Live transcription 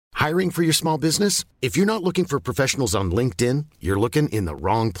Hiring for your small business? If you're not looking for professionals on LinkedIn, you're looking in the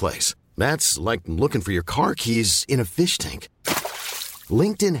wrong place. That's like looking for your car keys in a fish tank.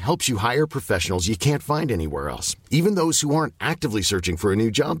 LinkedIn helps you hire professionals you can't find anywhere else, even those who aren't actively searching for a new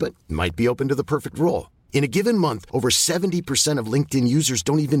job but might be open to the perfect role. In a given month, over 70% of LinkedIn users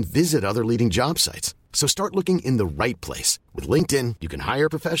don't even visit other leading job sites. So start looking in the right place. With LinkedIn, you can hire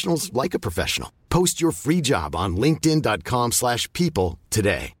professionals like a professional. Post your free job on linkedin.com/people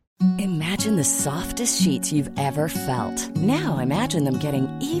today. Imagine the softest sheets you've ever felt. Now imagine them getting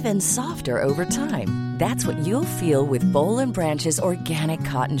even softer over time. That's what you'll feel with Boll & Branch's organic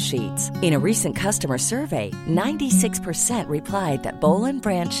cotton sheets. In a recent customer survey, 96% replied that Boll &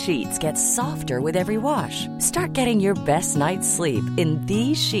 Branch sheets get softer with every wash. Start getting your best night's sleep in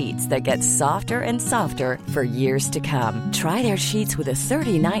these sheets that get softer and softer for years to come. Try their sheets with a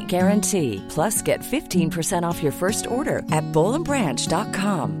 30-night guarantee. Plus, get 15% off your first order at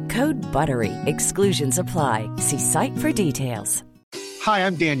bollandbranch.com. Code BUTTERY. Exclusions apply. See site for details. Hi,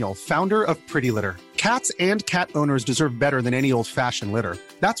 I'm Daniel, founder of Pretty Litter. Cats and cat owners deserve better than any old-fashioned litter.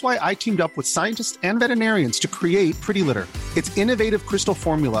 That's why I teamed up with scientists and veterinarians to create Pretty Litter. Its innovative crystal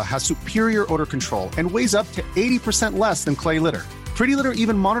formula has superior odor control and weighs up to 80% less than clay litter. Pretty Litter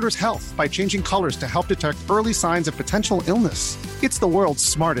even monitors health by changing colors to help detect early signs of potential illness. It's the world's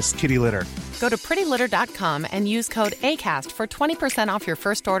smartest kitty litter. Go to prettylitter.com and use code ACAST for 20% off your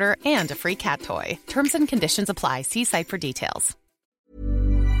first order and a free cat toy. Terms and conditions apply. See site for details.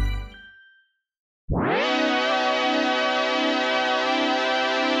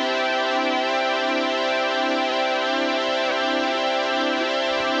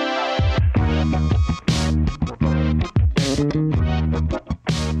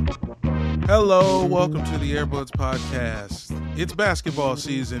 Hello, welcome to the Airbuds Podcast. It's basketball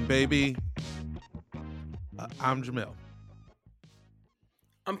season, baby. I'm Jamil.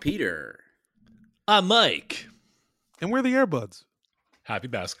 I'm Peter. I'm Mike. And we're the Airbuds. Happy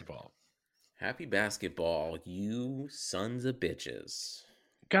basketball. Happy basketball, you sons of bitches.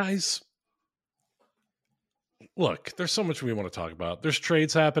 Guys, look, there's so much we want to talk about. There's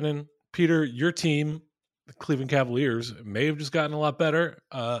trades happening. Peter, your team, the Cleveland Cavaliers, may have just gotten a lot better.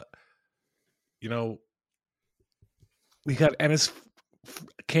 We got Enes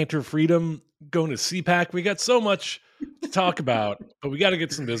Kanter Freedom going to CPAC. We got so much to talk about, but we got to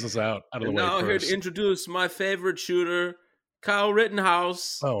get some business out of the way now first. Here to introduce my favorite shooter, Kyle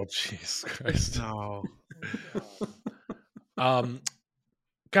Rittenhouse. Oh, jeez Christ. No.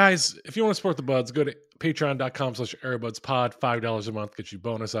 Guys, if you want to support the Buds, go to patreon.com/AirbudsPod. $5 a month gets you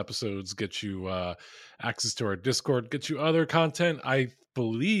bonus episodes, gets you access to our Discord, gets you other content. I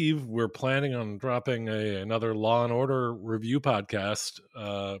believe we're planning on dropping another Law and Order review podcast.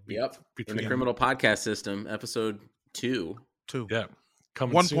 In the criminal podcast system, episode 2. Yeah.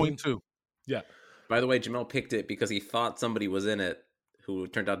 Coming 1.2. Yeah. By the way, Jamel picked it because he thought somebody was in it who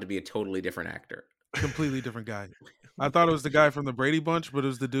turned out to be a totally different actor. Completely different guy. I thought it was the guy from the Brady Bunch, but it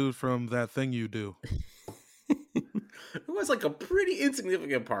was the dude from That Thing You Do. It was like a pretty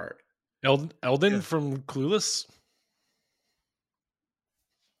insignificant part. Eldon from Clueless?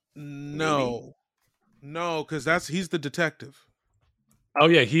 No, because he's the detective. Oh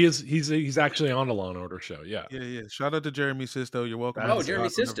yeah, he's actually on the Law and Order show. Yeah. Shout out to Jeremy Sisto. You're welcome. Oh, Jeremy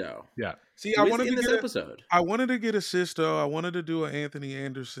Sisto. Yeah. See, I wanted to get episode. I wanted to get a Sisto. I wanted to do an Anthony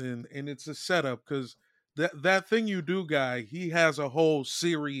Anderson, and it's a setup because that Thing You Do guy, he has a whole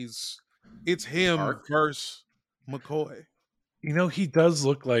series. It's him versus McCoy. You know, he does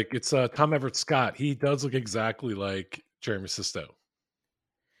look like it's Tom Everett Scott. He does look exactly like Jeremy Sisto.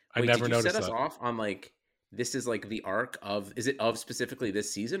 Wait, never did you noticed set us that. off on like this is like the arc of, is it of specifically this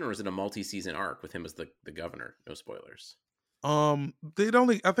season, or is it a multi-season arc with him as the governor? No spoilers. I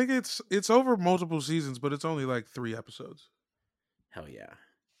think it's over multiple seasons, but it's only like 3 episodes. Hell yeah.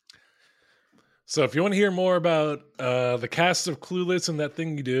 So if you want to hear more about the cast of Clueless and That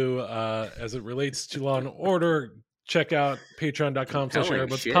Thing You Do as it relates to Law and Order, check out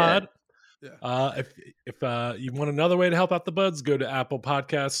patreon.com/AirbudsPod. Yeah. If you want another way to help out the Buds, go to Apple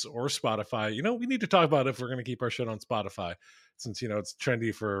Podcasts or Spotify. You know, we need to talk about if we're going to keep our shit on Spotify, since, you know, it's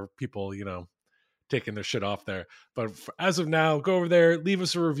trendy for people, you know, taking their shit off there. But as of now, go over there, leave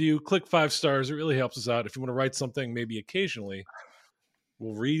us a review, click 5 stars. It really helps us out. If you want to write something, maybe occasionally,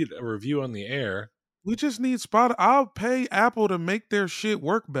 we'll read a review on the air. We just need I'll pay Apple to make their shit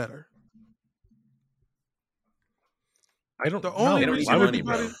work better. I don't know. They don't need your money,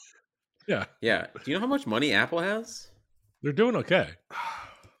 bro. Yeah. Yeah. Do you know how much money Apple has? They're doing okay.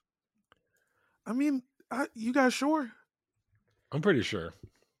 I mean, you guys sure? I'm pretty sure.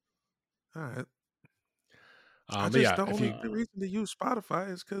 All right. But yeah, the only reason to use Spotify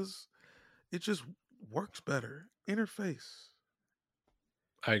is because it just works better. Interface.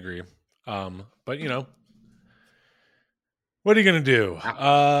 I agree. But what are you gonna do?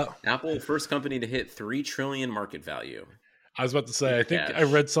 Apple, first company to hit 3 trillion market value. I was about to say, I think Cash. I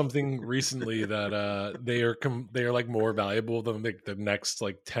read something recently that they are like more valuable than the next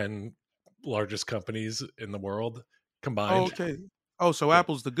like 10 largest companies in the world combined. Oh, okay. Oh, so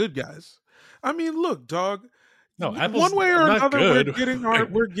Apple's the good guys. I mean, look, dog. No, Apple's One way or not another, we're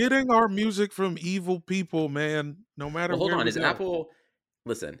good. getting our music from evil people, man. No matter Well, hold where on. we Is go. Apple?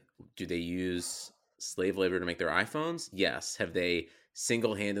 Listen, do they use slave labor to make their iPhones? Yes. Have they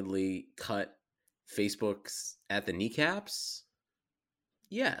single-handedly cut Facebook's at the kneecaps?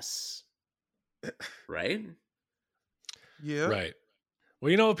 Yes. Right? Yeah. Right.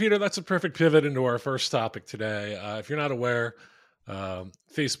 Well, Peter, that's a perfect pivot into our first topic today. If you're not aware,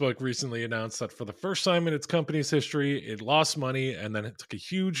 Facebook recently announced that for the first time in its company's history, it lost money, and then it took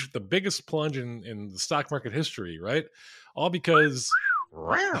the biggest plunge in the stock market history, right? All because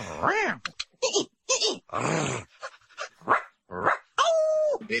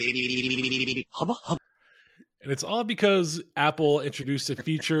and it's all because Apple introduced a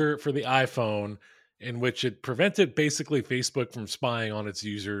feature for the iPhone in which it prevented basically Facebook from spying on its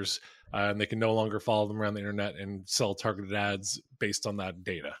users, and they can no longer follow them around the internet and sell targeted ads based on that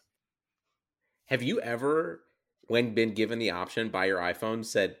data. Have you ever, when been given the option by your iPhone,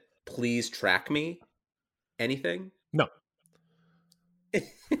 said, please track me? Anything? No.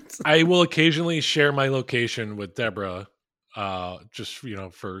 I will occasionally share my location with Deborah, just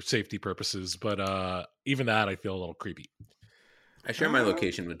for safety purposes, but even that I feel a little creepy. I share my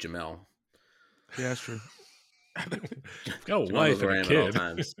location with Jamel. Yeah, that's true. Got a wife and a kid. At all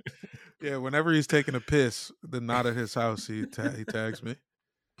times. Yeah, whenever he's taking a piss, then not at his house, he tags me.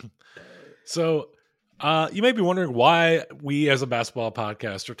 So you may be wondering why we as a basketball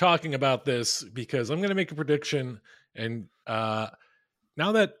podcast are talking about this, because I'm going to make a prediction. And now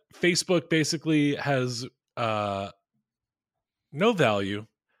that Facebook basically has no value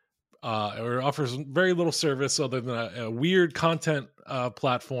or offers very little service other than a weird content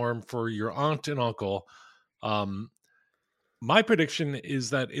platform for your aunt and uncle, my prediction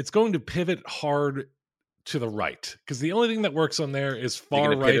is that it's going to pivot hard to the right, because the only thing that works on there is far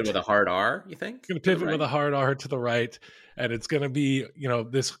right. Pivot with a hard R, you think? It's going to pivot with a hard R to the right, and it's going to be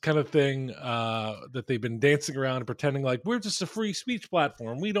this kind of thing that they've been dancing around and pretending like we're just a free speech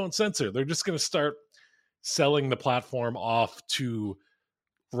platform, we don't censor. They're just going to start selling the platform off to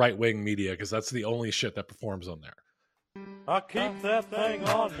right-wing media, because that's the only shit that performs on there. I keep that thing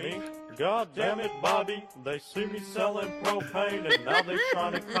on me. God damn it, Bobby. They see me selling propane and now they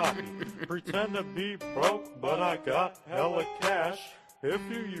trying to copy. Pretend to be broke, but I got hella cash. If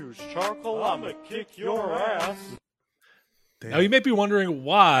you use charcoal, I'ma kick your ass. Now you may be wondering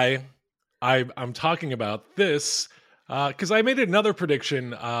why I'm talking about this, because I made another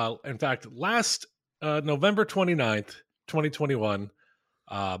prediction. In fact, last November 29th, 2021.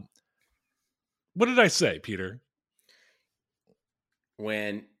 What did I say, Peter?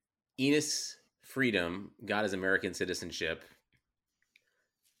 When Enes Freedom got his American citizenship,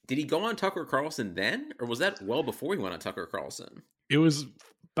 did he go on Tucker Carlson then? Or was that well before he went on Tucker Carlson? It was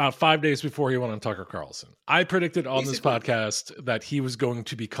about 5 days before he went on Tucker Carlson. I predicted on this podcast that he was going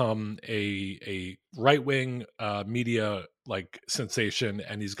to become a right-wing media sensation,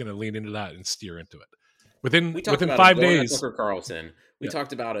 and he's going to lean into that and steer into it. Within 5 days. Tucker Carlson. We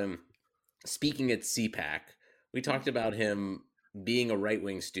talked about him speaking at CPAC. We talked about him being a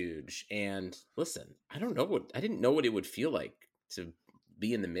right-wing stooge. And listen, I didn't know what it would feel like to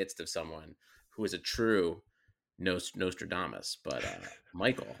be in the midst of someone who is a true Nostradamus. But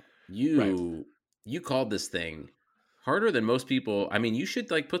Michael, you called this thing harder than most people. I mean, you should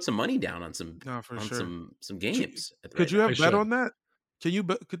put some money down on some some games. Could you have bet on that? Can you?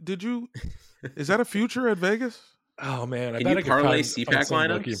 Did you? Is that a future at Vegas? Oh man, Can you parlay CPAC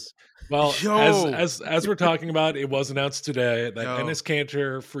lineups? Well, as we're talking about, it was announced today that Enes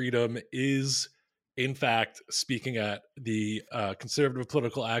Kanter Freedom is in fact speaking at the Conservative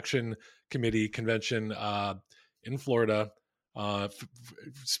Political Action Committee convention in Florida.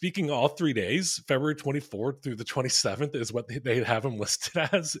 Speaking all 3 days, February 24th through the 27th is what they have him listed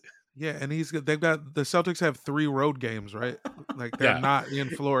as. Yeah, and they've got the Celtics have 3 road games, right? They're not in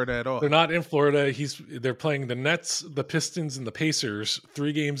Florida at all. They're not in Florida. They're playing the Nets, the Pistons, and the Pacers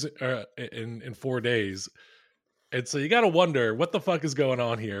 3 games in 4 days. And so you got to wonder what the fuck is going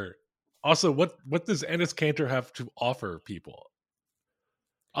on here. Also, what does Enes Kanter have to offer people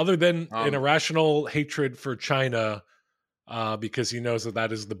other than an irrational hatred for China, because he knows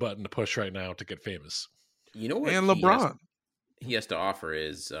that is the button to push right now to get famous? You know what And LeBron. he has to offer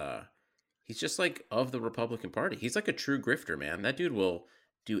is he's just like of the Republican Party. He's like a true grifter, man. That dude will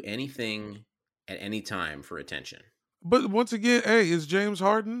do anything at any time for attention. But once again, hey, is James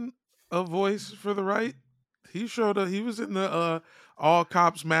Harden a voice for the right? He showed up. He was in the All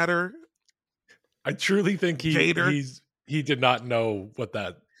Cops Matter. I truly think he did not know what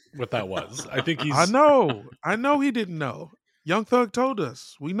that was. I think he's. I know he didn't know. Young Thug told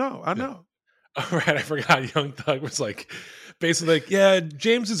us. We know. I know. All right, I forgot. Young Thug was like, basically like, yeah,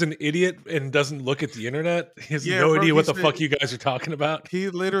 James is an idiot and doesn't look at the internet. He has no idea what the fuck you guys are talking about. He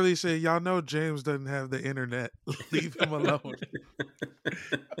literally said, "Y'all know James doesn't have the internet. Leave him alone."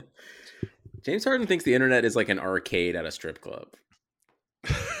 James Harden thinks the internet is like an arcade at a strip club.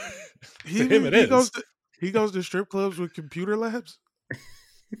 He goes to strip clubs with computer labs.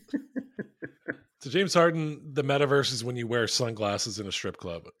 So James Harden, the metaverse is when you wear sunglasses in a strip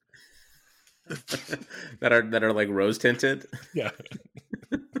club. that are like rose tinted. Yeah.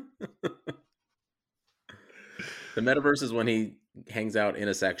 The metaverse is when he hangs out in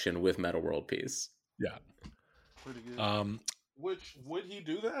a section with Meta World Peace. Yeah. Pretty good. Which would he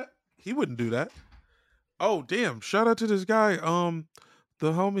do that? He wouldn't do that. Oh damn! Shout out to this guy.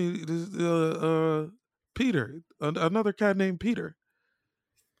 The homie, Peter, another cat named Peter.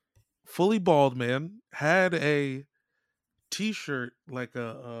 Fully bald man, had a T-shirt like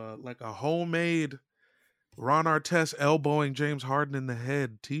a homemade Ron Artest elbowing James Harden in the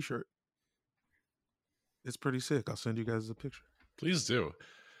head T-shirt. It's pretty sick. I'll send you guys a picture. Please do.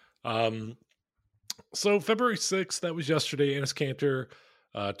 So February 6th, that was yesterday. Enes Kanter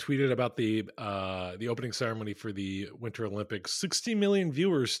tweeted about the opening ceremony for the Winter Olympics. 60 million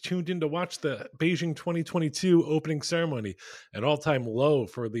viewers tuned in to watch the Beijing 2022 opening ceremony, an all-time low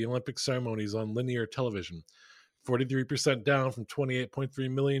for the Olympic ceremonies on linear television. 43% down from 28.3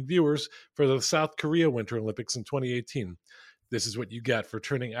 million viewers for the South Korea Winter Olympics in 2018. This is what you get for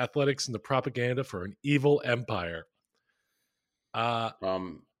turning athletics into propaganda for an evil empire.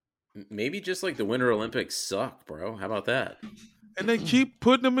 Maybe just like the Winter Olympics suck, bro. How about that? And they keep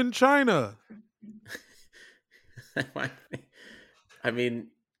putting them in China. I mean,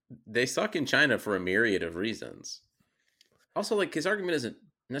 they suck in China for a myriad of reasons. Also, like, his argument isn't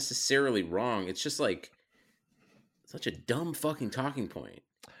necessarily wrong. It's just like such a dumb fucking talking point.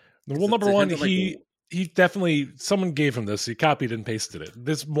 Well, number one, he definitely, someone gave him this. He copied and pasted it.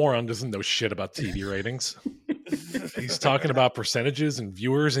 This moron doesn't know shit about TV ratings. He's talking about percentages and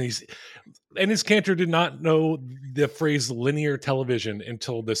viewers, and Enes Kanter did not know the phrase linear television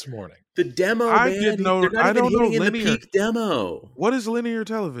until this morning. The demo, I man. didn't know. I don't know linear. The peak demo. What is linear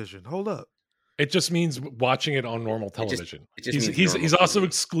television? Hold up. It just means watching it on normal television. He's normal also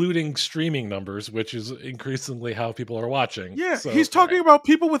excluding streaming numbers, which is increasingly how people are watching. Yeah, so, he's talking about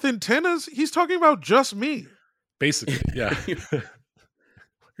people with antennas. He's talking about just me. Basically, yeah. You're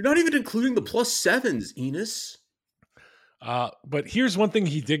not even including the +7s, Enes. But here's one thing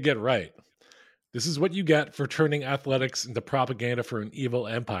he did get right. This is what you get for turning athletics into propaganda for an evil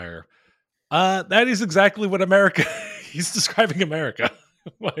empire. That is exactly what America. He's describing America.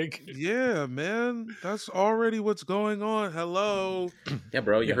 Like, yeah, man, that's already what's going on. Hello. Yeah,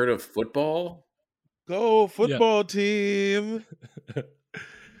 bro. You heard of football? Go football team.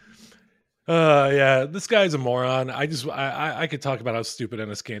 Yeah, this guy's a moron. I could talk about how stupid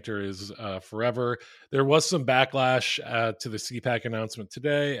Enes Kanter is forever. There was some backlash to the CPAC announcement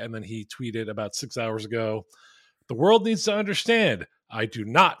today, and then he tweeted about 6 hours ago, "The world needs to understand, I do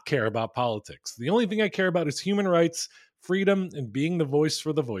not care about politics. The only thing I care about is human rights, freedom, and being the voice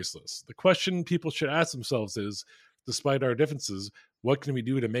for the voiceless. The question people should ask themselves is, despite our differences, what can we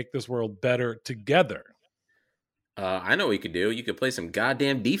do to make this world better together?" I know what you could do. You could play some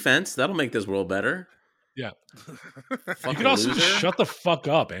goddamn defense. That'll make this world better. Yeah. You could also just shut the fuck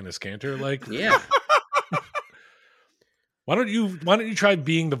up, Enes Kanter. Like, yeah. Why don't you try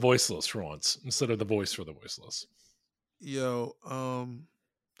being the voiceless for once instead of the voice for the voiceless? Yo,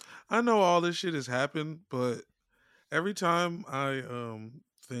 I know all this shit has happened, but every time I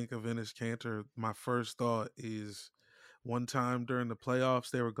think of Enes Kanter, my first thought is one time during the playoffs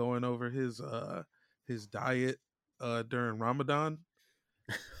they were going over his diet during Ramadan,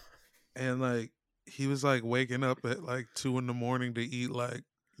 and like he was like waking up at like 2 a.m. to eat like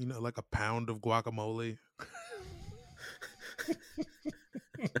a pound of guacamole.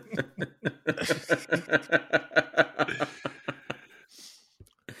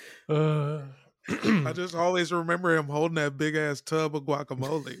 I just always remember him holding that big ass tub of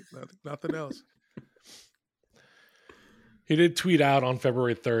guacamole. Nothing else. He did tweet out on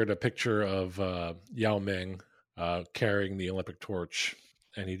February 3rd a picture of Yao Ming carrying the Olympic torch,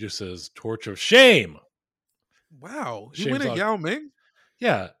 and he just says, "Torch of shame." Wow. He Shame went at talk. Yao Ming?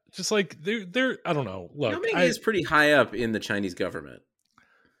 Yeah, just like they're I don't know. Yao Look, Ming is pretty high up in the Chinese government.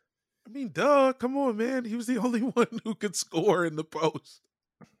 I mean, duh. Come on, man. He was the only one who could score in the post.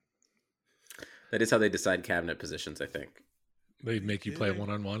 That is how they decide cabinet positions, I think. they make you play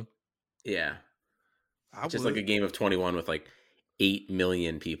 1-on-1. Yeah. I Just would. like a game of 21 with like 8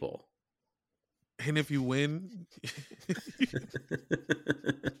 million people. And if you win,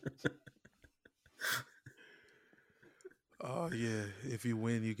 oh yeah, if you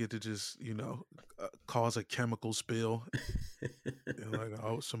win, you get to just cause a chemical spill in like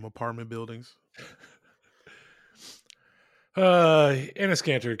some apartment buildings. Enes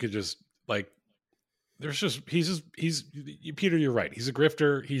Kanter could just like. There's just he's Peter. You're right. He's a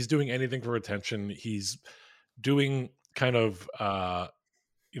grifter. He's doing anything for attention. He's doing kind of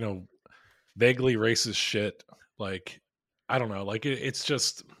vaguely racist shit. Like I don't know. Like it's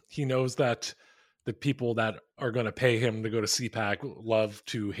just he knows that the people that are going to pay him to go to CPAC love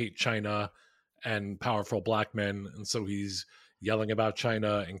to hate China and powerful black men, and so he's yelling about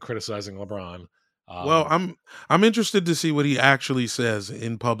China and criticizing LeBron. Well, I'm interested to see what he actually says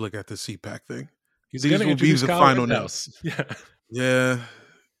in public at the CPAC thing. He's These going to will be introduce the Kyle final Rittenhouse. note. Yeah.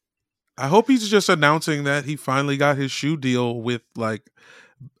 I hope he's just announcing that he finally got his shoe deal with like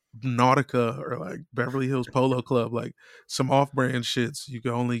Nautica or like Beverly Hills Polo Club, like some off-brand shits you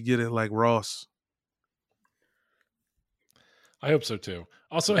can only get at like Ross. I hope so too.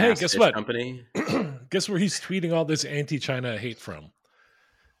 Also, hey, guess what? Company. Guess where he's tweeting all this anti-China hate from?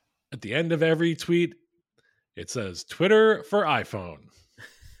 At the end of every tweet, it says Twitter for iPhone.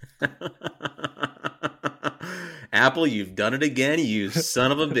 Apple, you've done it again, you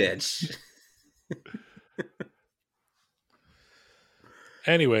son of a bitch.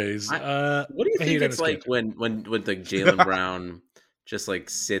 Anyways, what do you think it's like when the Jaylen Brown just like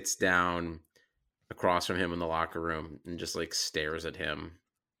sits down across from him in the locker room and just like stares at him?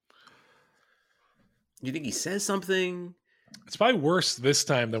 You think he says something? It's probably worse this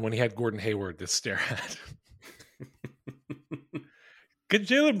time than when he had Gordon Hayward to stare at. Get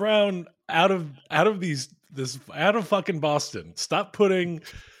Jaylen Brown out of fucking Boston. Stop putting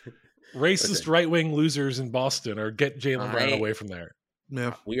racist right-wing losers in Boston, or get Jaylen Brown away from there.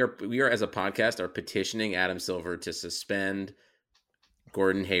 Yeah, we are as a podcast are petitioning Adam Silver to suspend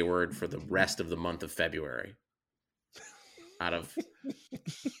Gordon Hayward for the rest of the month of February. That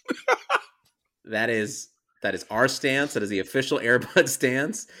is our stance. That is the official Airbud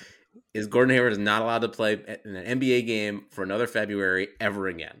stance. Is Gordon Hayward is not allowed to play in an NBA game for another February ever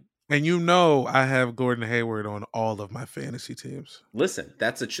again. And I have Gordon Hayward on all of my fantasy teams. Listen,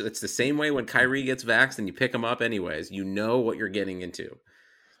 it's the same way when Kyrie gets vaxxed and you pick him up anyways. You know what you're getting into.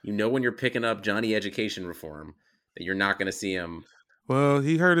 You know when you're picking up Johnny Education reform that you're not going to see him. Well,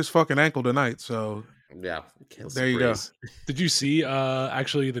 he hurt his fucking ankle tonight, so yeah. There you go. Did you see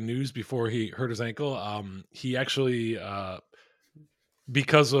actually the news before he hurt his ankle? He actually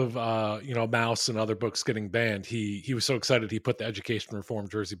because of Mouse and other books getting banned, he was so excited he put the education reform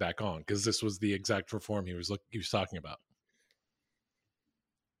jersey back on because this was the exact reform he was talking about.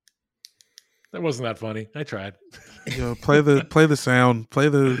 That wasn't that funny. I tried. Play the sound, play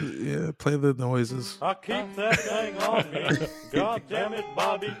the noises. I keep that thing on me. God damn it,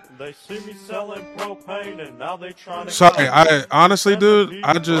 Bobby. They see me selling propane and now they trying to. Sorry, I honestly, dude,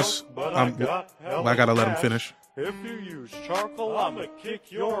 I gotta let him finish. If you use charcoal, I'ma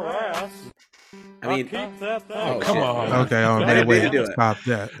kick your ass. I mean, keep that thing. Oh, come on. Okay, man, wait, stop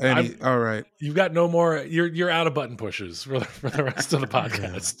that. All right, you've got no more. You're out of button pushes for the rest of the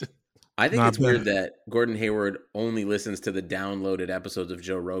podcast. I think it's weird that Gordon Hayward only listens to the downloaded episodes of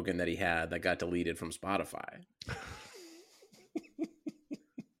Joe Rogan that he had that got deleted from Spotify.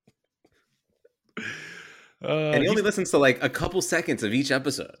 And he only listens to like a couple seconds of each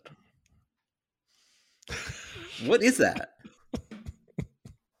episode. What is that?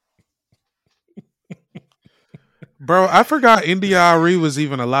 Bro, I forgot India Ari was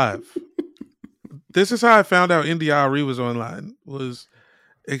even alive. This is how I found out India Ari was online, was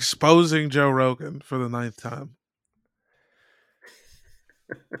exposing Joe Rogan for the 9th time.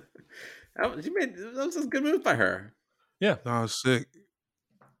 That was a good move by her. Yeah. No, I was sick.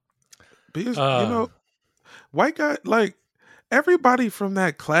 Because, white guy, like, everybody from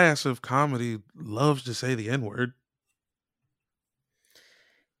that class of comedy loves to say the N-word.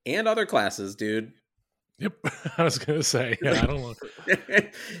 And other classes, dude. Yep. I was going to say, I don't know.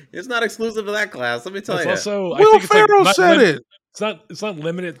 It's not exclusive to that class, let me tell you. Also, Will Ferrell said it. It's not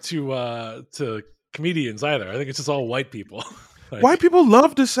limited to comedians either. I think it's just all white people. Like, white people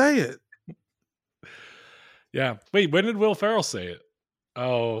love to say it. Yeah. Wait, when did Will Ferrell say it?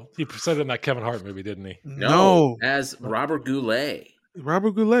 Oh, he said it in that Kevin Hart movie, didn't he? No. As Robert Goulet.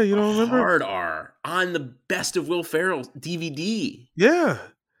 Robert Goulet, you don't remember? Hard R on the Best of Will Ferrell DVD. Yeah.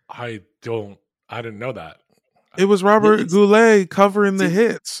 I didn't know that. It was Robert Goulet covering the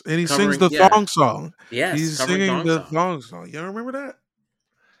hits, and he sings the thong song. Yes, he's singing the thong song. You don't remember that?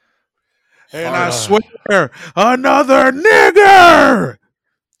 And I swear, another nigger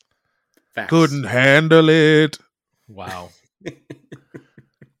couldn't handle it. Wow.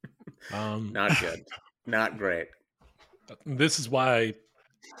 Not good. Not great. This is why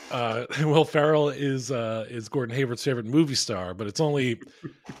Will Ferrell is Gordon Hayward's favorite movie star, but it's only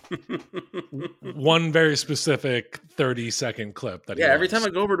one very specific 30-second clip that he every time I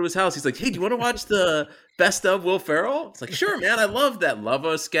go over to his house, he's like, "Hey, do you want to watch the Best of Will Ferrell?" It's like, "Sure, man. I love that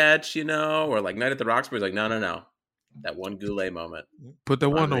Lova sketch, or like Night at the Roxbury." He's like, "No. That one Goulet moment. Put the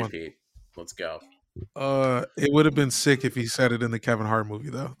one on repeat. Let's go." It would have been sick if he said it in the Kevin Hart movie,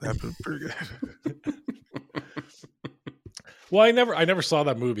 though. That'd been pretty good. Well, I never saw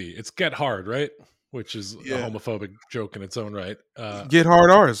that movie. It's Get Hard, right? Which is a homophobic joke in its own right. Get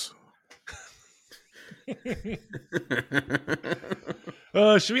Hard ours.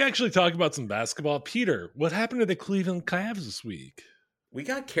 Should we actually talk about some basketball? Peter, what happened to the Cleveland Cavs this week? We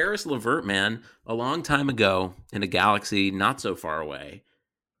got Karis LeVert, man, a long time ago in a galaxy not so far away,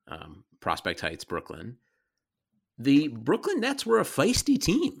 Prospect Heights, Brooklyn. The Brooklyn Nets were a feisty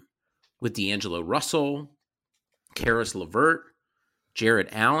team with D'Angelo Russell, Karis LeVert, Jared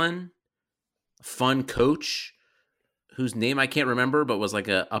Allen, fun coach whose name I can't remember, but was like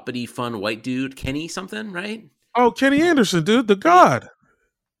a uppity, fun white dude, Kenny something, right? Oh, Kenny Anderson, dude, the God.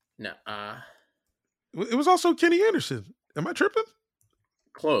 No, it was also Kenny Anderson. Am I tripping?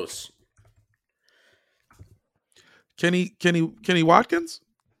 Close. Kenny Watkins?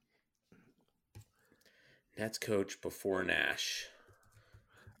 Nets coach before Nash.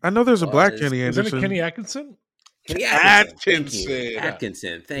 I know there's a black Kenny Anderson. Isn't it Kenny Atkinson? Kenny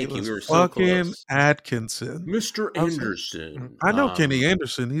Atkinson. Thank you. We were so close. Atkinson. Mr. Anderson. I know Kenny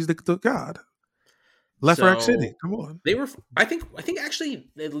Anderson. He's the God. Left Rack City. Come on. They were. I think actually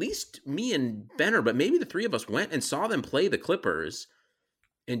at least me and Benner, but maybe the three of us went and saw them play the Clippers.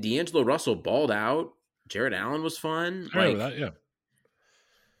 And D'Angelo Russell balled out. Jared Allen was fun. I remember that. Yeah.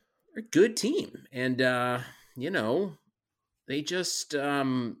 A good team, and they just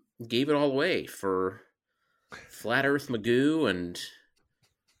gave it all away for Flat Earth Magoo and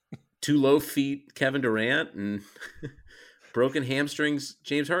 2 low feet Kevin Durant and broken hamstrings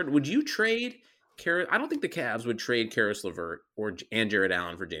James Harden. Would you trade Karis? I don't think the Cavs would trade Karis LeVert and Jared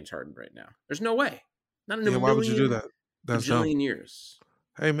Allen for James Harden right now. There's no way. Not in a million, why would you do that? That's a million years.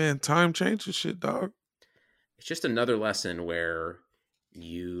 Hey man, time changes shit, dog. It's just another lesson where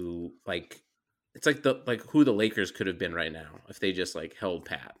you it's like who the Lakers could have been right now if they just held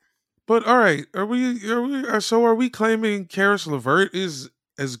pat. But all right, are we claiming Karis LeVert is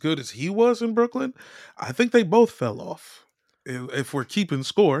as good as he was in Brooklyn? I think they both fell off. If we're keeping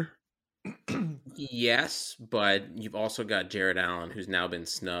score. Yes, but you've also got Jared Allen, who's now been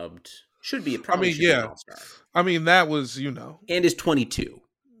snubbed. Should be an all-star. I mean, that was, and is 22.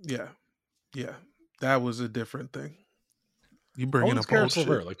 Yeah. That was a different thing. You bringing up old shit.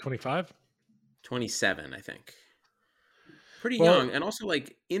 LeVert, 25? 27, I think. Pretty young. And also,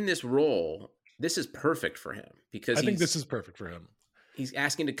 in this role, this is perfect for him. Because I think this is perfect for him. He's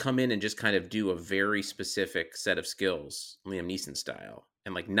asking to come in and just kind of do a very specific set of skills, Liam Neeson style,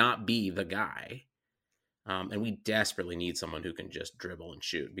 and not be the guy. And we desperately need someone who can just dribble and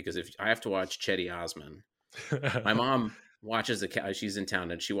shoot. Because if I have to watch Chetty Osman, my mom watches she's in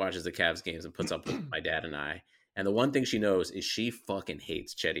town and she watches the Cavs games and puts up with my dad and I. And the one thing she knows is she fucking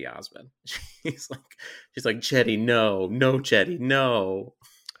hates Chetty Osman. She's like, Chetty, no, Chetty, no.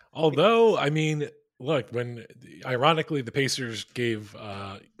 Although, I mean, look, when ironically the Pacers gave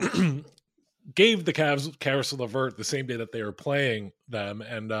the Cavs Karis LeVert the same day that they were playing them,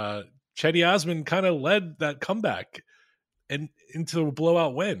 and Chetty Osman kind of led that comeback and into a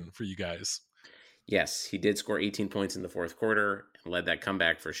blowout win for you guys. Yes, he did score 18 points in the fourth quarter and led that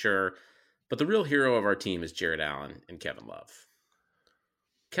comeback for sure. But the real hero of our team is Jared Allen and Kevin Love.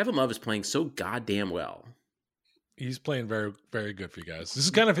 Kevin Love is playing so goddamn well. He's playing very, very good for you guys. This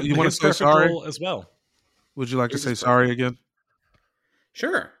is kind of you want to say sorry as well. Would you like to say sorry again?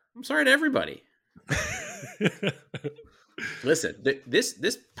 Sure. I'm sorry to everybody. Listen,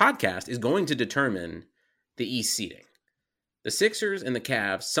 this podcast is going to determine the East seeding. The Sixers and the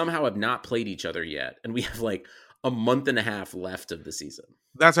Cavs somehow have not played each other yet, and we have a month and a half left of the season.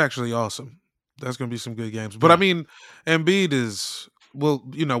 That's actually awesome. That's going to be some good games. But I mean, Embiid is we'll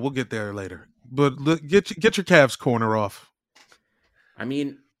get there later. But get your Cavs corner off. I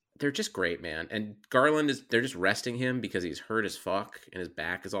mean, they're just great, man. And Garland they're just resting him because he's hurt as fuck and his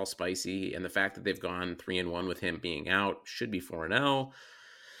back is all spicy. And the fact that they've gone 3-1 with him being out, should be 4-0.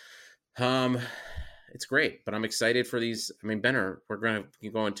 It's great, but I'm excited for these. I mean, Benner, we're going to be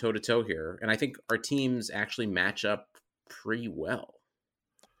going toe to toe here. And I think our teams actually match up pretty well.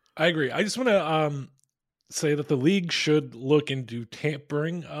 I agree. I just want to say that the league should look into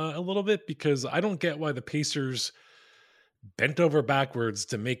tampering a little bit, because I don't get why the Pacers bent over backwards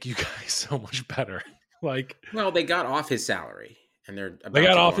to make you guys so much better. Like, well, they got off his salary, and they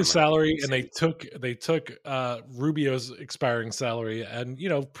got off his salary, and they took Rubio's expiring salary, and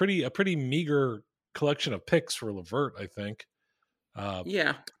a pretty meager collection of picks for LeVert, I think.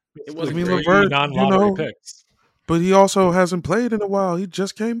 Yeah, it wasn't LeVert, non-lottery picks, but he also hasn't played in a while. He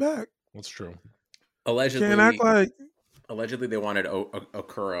just came back. That's true. Allegedly, can't act like. Allegedly, they wanted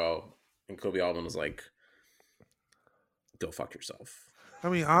Okoro, and Kobe Altman was like, "Go fuck yourself." I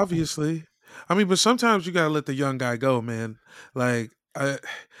mean, obviously. I mean, but sometimes you gotta let the young guy go, man. Like,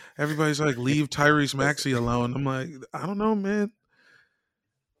 everybody's like, leave Tyrese Maxey alone. I'm like, I don't know, man.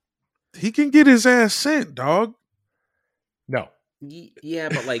 He can get his ass sent, dog. No. Yeah,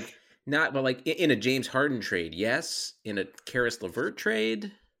 but like not. But like in a James Harden trade, yes. In a Karis LeVert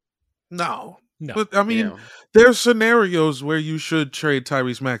trade, no. No. But I mean, there's scenarios where you should trade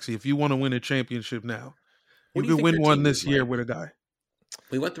Tyrese Maxey if you want to win a championship now. You could win one this year with a guy.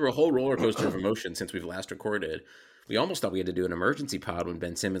 We went through a whole roller coaster of emotion since we've last recorded. We almost thought we had to do an emergency pod when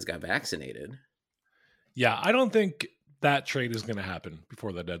Ben Simmons got vaccinated. Yeah, I don't think that trade is going to happen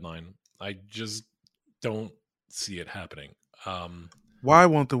before the deadline. I just don't see it happening. Why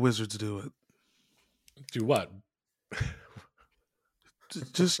won't the Wizards do it? Do what?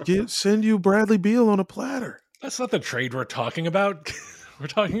 Just send you Bradley Beal on a platter. That's not the trade we're talking about. We're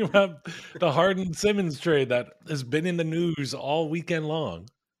talking about the Harden-Simmons trade that has been in the news all weekend long.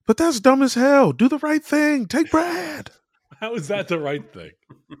 But that's dumb as hell. Do the right thing. Take Brad. How is that the right thing?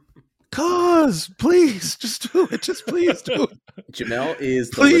 Please, just do it. Just please do it. Jamel is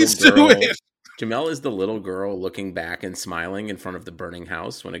the please little girl. Do it. Jamel is the little girl looking back and smiling in front of the burning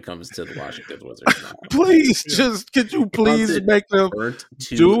house when it comes to the Washington Wizards. Now. Please, could you please make them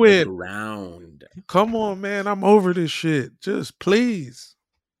do it? Ground. Come on, man. I'm over this shit. Just please.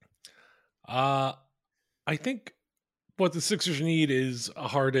 I think what the Sixers need is a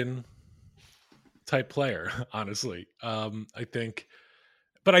Harden type player, honestly. I think,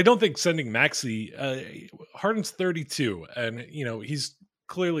 but I don't think sending Maxey, Harden's 32, and he's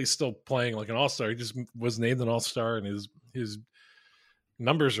clearly still playing like an all-star. He just was named an all-star, and his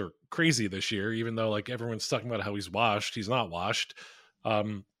numbers are crazy this year, even though like everyone's talking about how he's washed. He's not washed.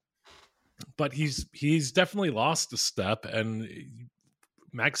 But he's definitely lost a step, and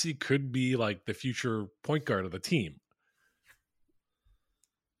Maxey could be like the future point guard of the team.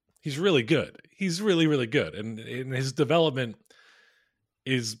 He's really good. He's really, really good. And his development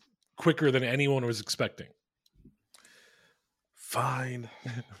is quicker than anyone was expecting. Fine.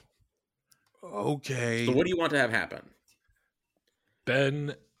 Okay. So what do you want to have happen?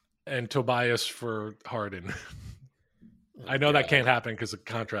 Ben and Tobias for Harden. I know that can't happen because of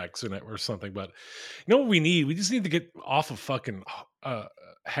contracts or something, but you know what we need? We just need to get off of fucking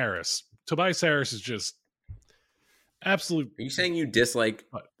Harris. Tobias Harris is just absolute. Are you saying you dislike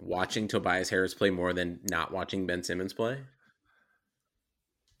watching Tobias Harris play more than not watching Ben Simmons play?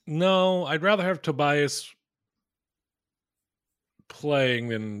 No, I'd rather have Tobias playing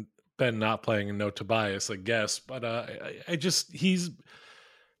than Ben not playing and no Tobias, I guess. But I just, he's,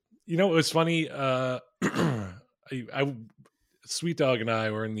 it was funny. Sweet Dog and I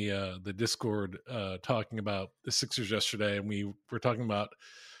were in the Discord talking about the Sixers yesterday, and we were talking about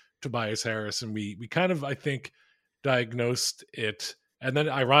Tobias Harris, and we kind of, I think, diagnosed it. And then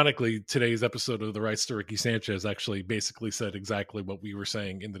ironically, today's episode of The Rights to Ricky Sanchez actually basically said exactly what we were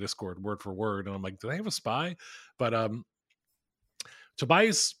saying in the Discord, word for word. And I'm like, do they have a spy? But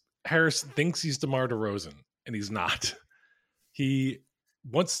Tobias Harris thinks he's DeMar DeRozan, and he's not. He's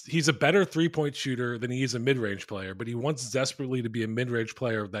a better three-point shooter than he is a mid-range player, but he wants desperately to be a mid-range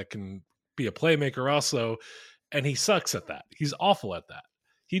player that can be a playmaker also, and he sucks at that. He's awful at that.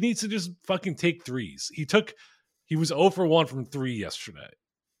 He needs to just fucking take threes. He was 0 for 1 from 3 yesterday.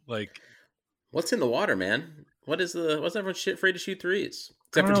 Like, what's in the water, man? What's everyone afraid to shoot threes?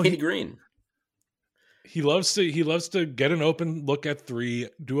 Except for Danny Green. He loves to get an open look at 3,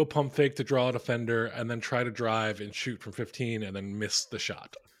 do a pump fake to draw a defender, and then try to drive and shoot from 15 and then miss the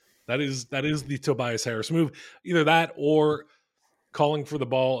shot. That is the Tobias Harris move. Either that or calling for the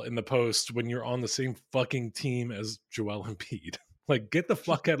ball in the post when you're on the same fucking team as Joel Embiid. Like, get the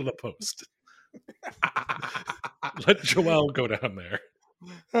fuck out of the post. Let Joel go down there.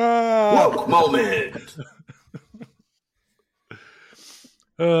 Woke moment.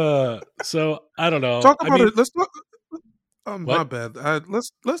 So I don't know. Talk about it. Let's talk. My What? bad.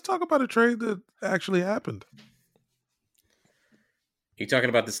 Let's talk about a trade that actually happened. You talking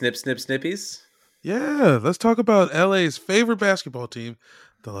about the snippies? Yeah, let's talk about LA's favorite basketball team,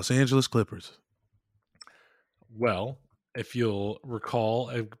 the Los Angeles Clippers. Well, if you'll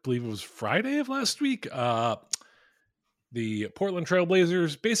recall, I believe it was Friday of last week, the Portland Trail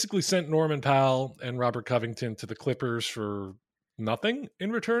Blazers basically sent Norman Powell and Robert Covington to the Clippers for nothing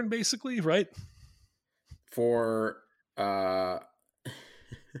in return, basically, right? For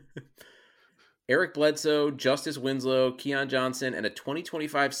Eric Bledsoe, Justice Winslow, Keon Johnson, and a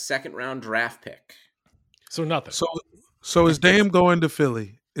 2025 second-round draft pick. So nothing. So is Dame going to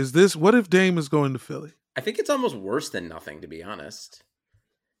Philly? What if Dame is going to Philly? I think it's almost worse than nothing, to be honest.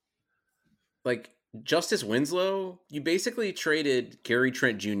 Like, Justice Winslow, you basically traded Gary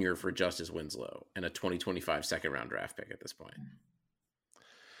Trent Jr. for Justice Winslow and a 2025 second-round draft pick at this point.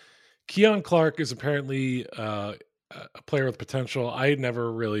 Keon Clark is apparently a player with potential. I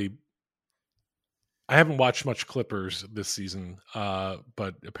haven't watched much Clippers this season,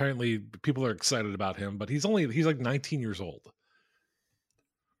 but apparently people are excited about him. But he's like 19 years old.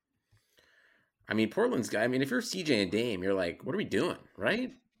 I mean, Portland's guy. I mean, if you're CJ and Dame, you're like, what are we doing,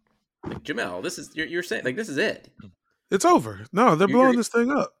 right? Like, Jamel, this is you're saying like this is it. It's over. No, they're blowing this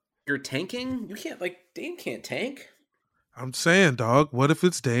thing up. You're tanking. You can't Dame can't tank. I'm saying, dog. What if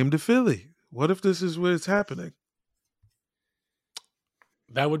it's Dame to Philly? What if this is where it's happening?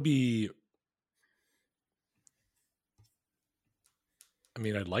 That would be. I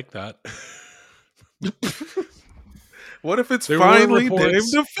mean, I'd like that. What if it's finally Dame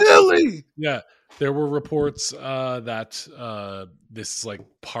to Philly? Yeah, there were reports that this is like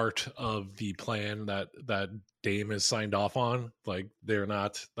part of the plan that Dame has signed off on. Like they're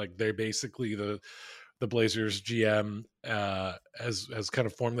not like they're basically the Blazers GM has kind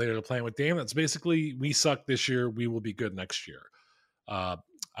of formulated a plan with Dame that's basically we suck this year, we will be good next year. I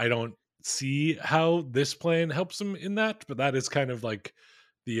don't see how this plan helps him in that, but that is kind of like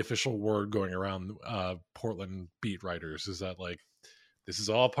the official word going around Portland beat writers is that like this is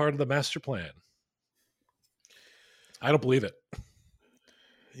all part of the master plan. I don't believe it.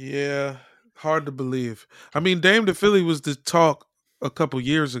 Yeah, hard to believe. I mean, Dame to Philly was the talk a couple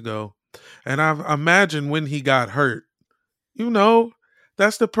years ago, and I imagine when he got hurt,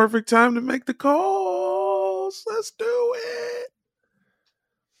 that's the perfect time to make the calls. Let's do it.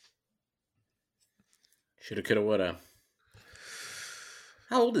 Shoulda, coulda, woulda.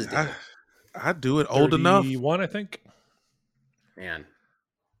 How old is Dame? I'd do it old enough. 31, I think. Man.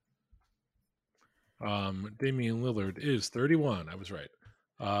 Damian Lillard is 31. I was right.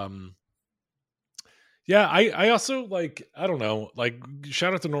 Yeah, I also I don't know,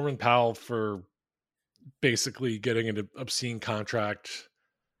 shout out to Norman Powell for basically getting an obscene contract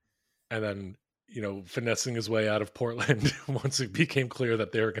and then, finessing his way out of Portland once it became clear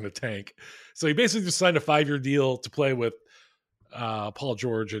that they were going to tank. So he basically just signed a 5-year deal to play with Paul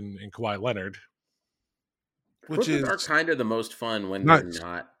George and Kawhi Leonard. Which are kind of the most fun when they're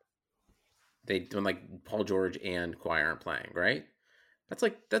not. When Paul George and Kawhi aren't playing, right? That's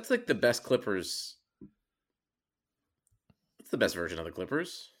like the best Clippers. That's the best version of the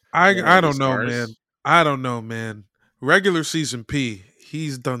Clippers. I don't know, man. I don't know, man. Regular season P,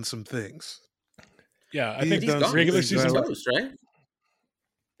 he's done some things. Yeah, I think regular season toast, right?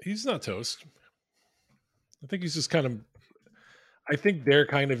 He's not toast. I think he's just kind of. I think they're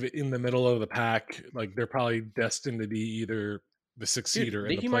kind of in the middle of the pack. Like they're probably destined to be either the 6th seed or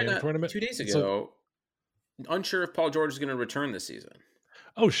in the play-in tournament. 2 days ago, unsure if Paul George is going to return this season.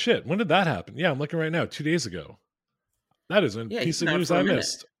 Oh shit! When did that happen? Yeah, I'm looking right now. 2 days ago. That is a piece of news I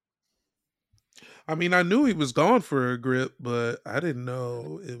missed. I mean, I knew he was gone for a grip, but I didn't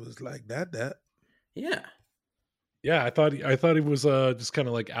know it was like that. Yeah. Yeah, I thought he was just kind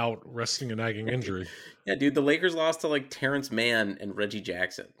of out resting a nagging injury. Yeah, dude, the Lakers lost to Terrence Mann and Reggie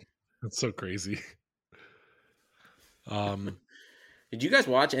Jackson. That's so crazy. Did you guys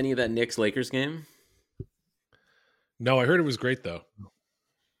watch any of that Knicks Lakers game? No, I heard it was great though.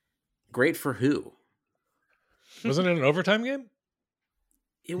 Great for who? Wasn't it an overtime game?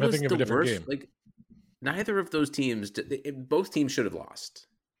 It was the worst. Game. Neither of those teams. Both teams should have lost.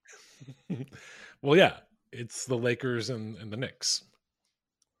 Well, yeah. It's the Lakers and the Knicks.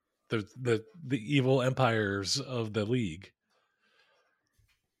 The evil empires of the league.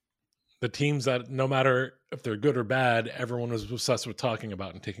 The teams that no matter if they're good or bad, everyone was obsessed with talking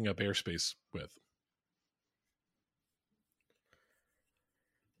about and taking up airspace with.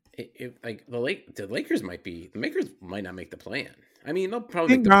 Like the Lakers might not make the plan. I mean, they'll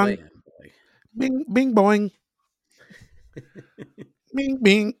probably Bing make the bong. plan. Like, Bing, bing, boing. Bing,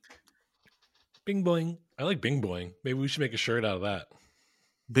 bing. Bing boing. I like bing boing. Maybe we should make a shirt out of that.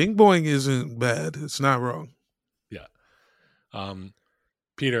 Bing boing isn't bad. It's not wrong. Yeah.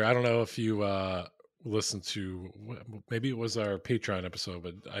 Peter, I don't know if you listened to, maybe it was our Patreon episode,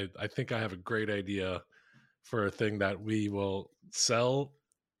 but I think I have a great idea for a thing that we will sell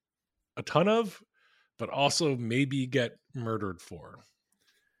a ton of, but also maybe get murdered for.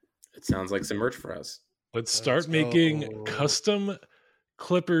 it sounds like some merch for us. Let's start making custom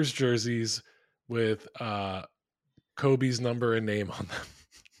Clippers jerseys with Kobe's number and name on them.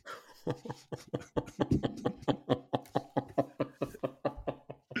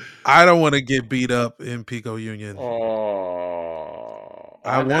 I don't want to get beat up in Pico Union.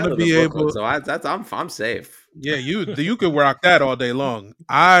 I want to be able. So I'm safe. Yeah, you could rock that all day long.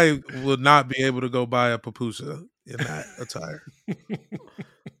 I would not be able to go buy a pupusa in that attire.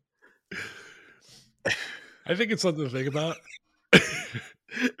 I think it's something to think about.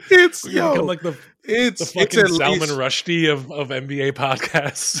 It's become like the fucking Salman least... Rushdie of NBA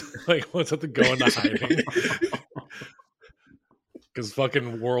podcasts. Like, what's something going to hiding? Because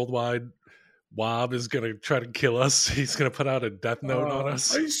fucking worldwide Wob is gonna try to kill us. He's gonna put out a death note on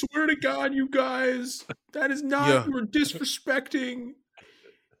us. I swear to God, you guys, that is not we're disrespecting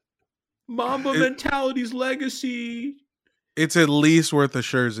Mamba Mentality's legacy. It's at least worth a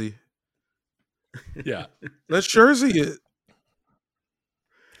jersey. Yeah, let's jersey it.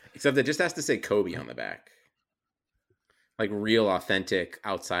 Except it just has to say Kobe on the back, like real, authentic,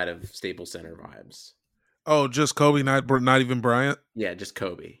 outside of Staples Center vibes. Oh, just Kobe, not even Bryant? Yeah, just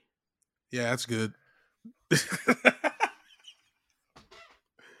Kobe. Yeah, that's good.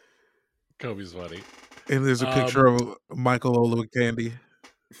 Kobe's funny. And there's a picture of Michael Olowokandi.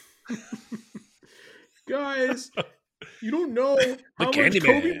 Guys, you don't know how much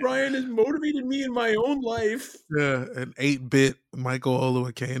Kobe Bryant has motivated me in my own life. Yeah, an 8-bit Michael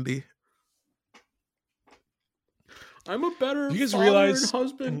Olowokandi. I'm a better father and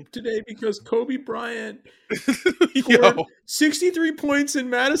husband today because Kobe Bryant scored 63 points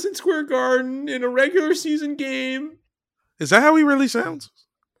in Madison Square Garden in a regular season game. Is that how he really sounds?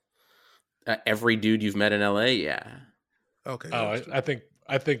 Every dude you've met in LA, yeah. Okay. Oh, I think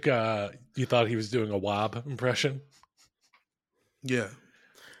you thought he was doing a Wob impression. Yeah.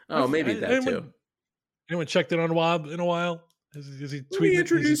 Oh, maybe that too. Anyone checked in on Wob in a while? Is he tweeting? Let me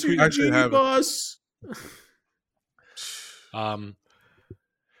introduce you to Genie Boss.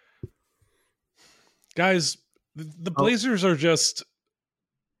 Guys, the Blazers are just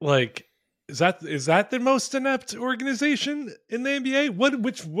like, is that the most inept organization in the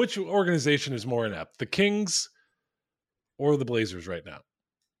NBA? Which organization is more inept, the Kings or the Blazers right now?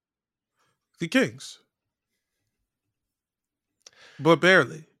 The Kings, but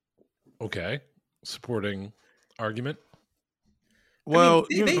barely. Okay, supporting argument. Well,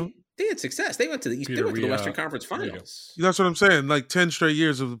 I mean, they had success. They went to the East. They went to the Western Conference Finals. That's what I'm saying. Like 10 straight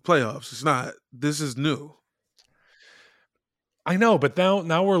years of the playoffs. It's not. This is new. I know, but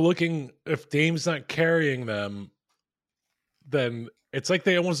now we're looking. If Dame's not carrying them, then it's like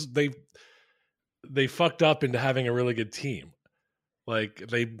they fucked up into having a really good team. Like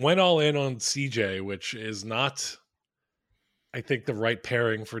they went all in on CJ, which is not, I think, the right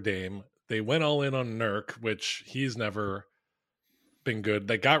pairing for Dame. They went all in on Nurk, which he's never been good.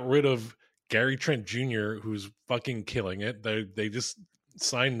 They got rid of Gary Trent Jr., who's fucking killing it. They just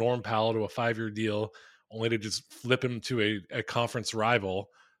signed Norm Powell to a 5-year deal, only to just flip him to a conference rival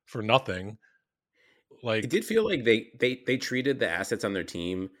for nothing. Like, it did feel like they treated the assets on their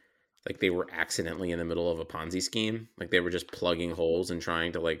team like they were accidentally in the middle of a Ponzi scheme. Like they were just plugging holes and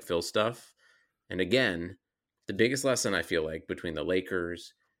trying to like fill stuff. And again, the biggest lesson I feel like between the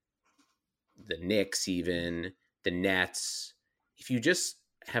Lakers, the Knicks, even the Nets, if you just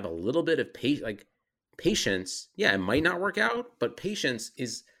have a little bit of patience, yeah, it might not work out, but patience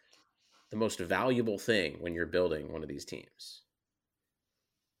is the most valuable thing when you're building one of these teams.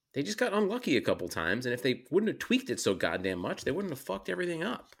 They just got unlucky a couple times, and if they wouldn't have tweaked it so goddamn much, they wouldn't have fucked everything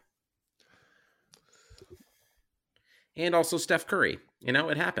up. And also Steph Curry. You know,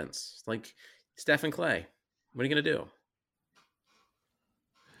 it happens. Like Steph and Clay. What are you going to do?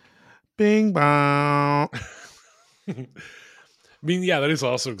 Bing bong. I mean, yeah, that is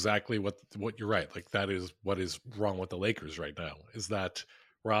also exactly what you're right. Like that is what is wrong with the Lakers right now, is that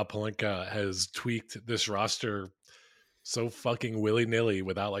Rob Pelinka has tweaked this roster so fucking willy-nilly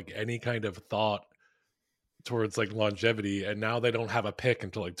without like any kind of thought towards like longevity, and now they don't have a pick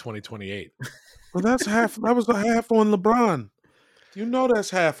until like 2028. Well, that was a half on LeBron. You know that's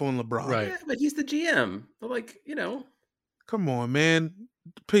half on LeBron. Right. Yeah, but he's the GM. But like, Come on, man.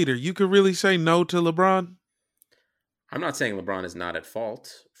 Peter, you could really say no to LeBron? I'm not saying LeBron is not at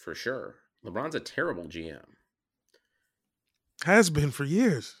fault, for sure. LeBron's a terrible GM. Has been for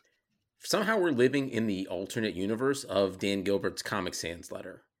years. Somehow we're living in the alternate universe of Dan Gilbert's Comic Sans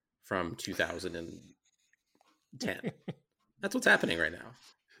letter from 2010. That's what's happening right now.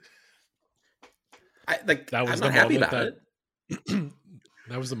 I'm not happy about it.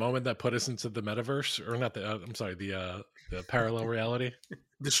 That was the moment that put us into the metaverse, or not the. I'm sorry, the parallel reality.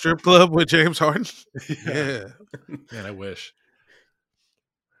 The strip club with James Harden. Yeah. Man, I wish.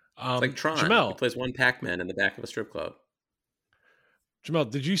 It's like Tron. Jamel, He plays one Pac-Man in the back of a strip club. Jamel,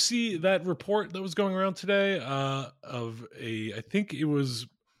 did you see that report that was going around today I think it was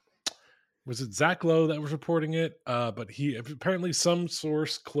it Zach Lowe that was reporting it? But he apparently some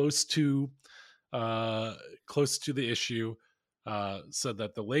source close to the issue said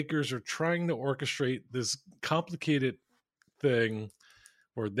that the Lakers are trying to orchestrate this complicated thing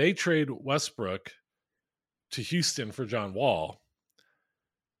where they trade Westbrook to Houston for John Wall.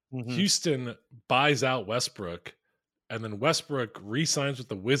 Mm-hmm. Houston buys out Westbrook, and then Westbrook re-signs with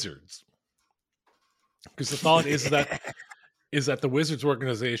the Wizards. Because the thought is that the Wizards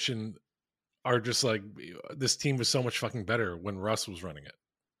organization are just like, this team was so much fucking better when Russ was running it.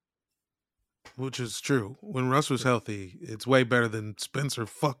 Which is true. When Russ was healthy, it's way better than Spencer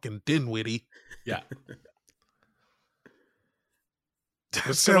fucking Dinwiddie. Yeah.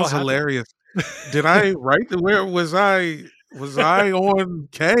 That sounds hilarious. Did I write where was I on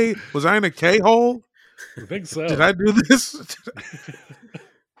K? Was I in a K hole? I think so. Did I do this?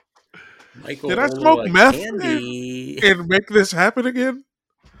 Did I smoke meth and make this happen again?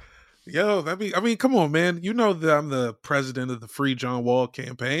 Yo, come on, man. You know that I'm the president of the Free John Wall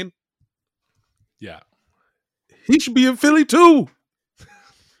campaign. Yeah. He should be in Philly too.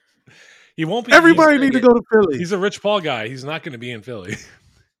 He won't be. Everybody need to go to Philly. He's a Rich Paul guy. He's not going to be in Philly.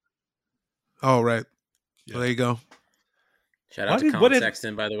 Oh, right. Yeah. Well, there you go. Shout out to Colin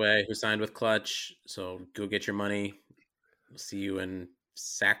Sexton, by the way, who signed with Clutch. So go get your money. We'll see you in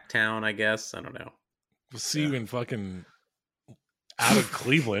Sacktown, I guess. I don't know. We'll see you in fucking out of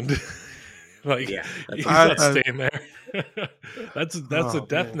Cleveland. Like, yeah, he's not staying there. that's a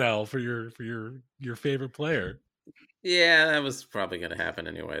death knell for your favorite player. Yeah, that was probably going to happen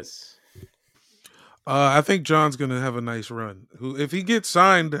anyways. I think John's going to have a nice run. If he gets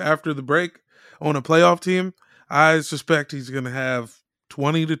signed after the break on a playoff team, I suspect he's going to have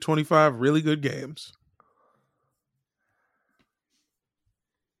 20 to 25 really good games.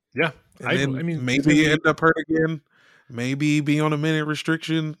 Yeah. I mean, maybe end up hurt again. Maybe be on a minute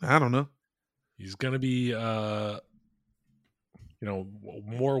restriction. I don't know. He's going to be,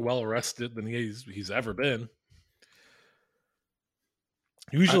 more well rested than he's ever been.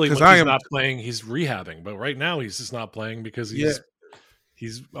 Usually when he's not playing, he's rehabbing. But right now, he's just not playing because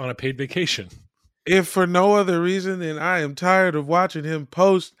he's on a paid vacation. If for no other reason than I am tired of watching him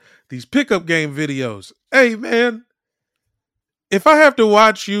post these pickup game videos. Hey, man, if I have to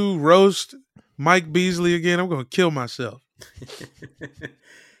watch you roast Mike Beasley again, I'm going to kill myself.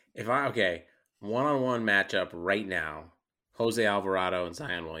 One-on-one matchup right now, Jose Alvarado and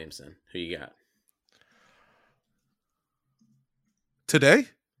Zion Williamson. Who you got? Today?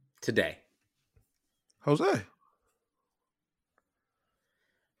 Jose.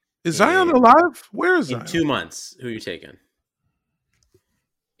 Is Zion alive? Where is Zion? In 2 months, who are you taking?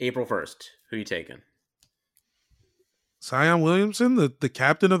 April 1st, who are you taking? Zion Williamson, the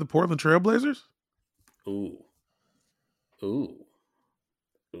captain of the Portland Trailblazers? Ooh. Or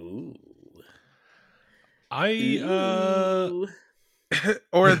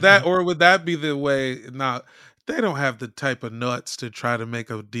would that be the way? Nah, they don't have the type of nuts to try to make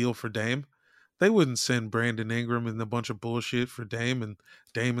a deal for Dame. They wouldn't send Brandon Ingram and a bunch of bullshit for Dame and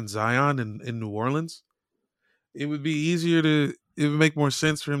Zion in New Orleans. It would be it would make more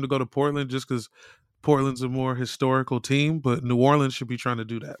sense for him to go to Portland just because Portland's a more historical team, but New Orleans should be trying to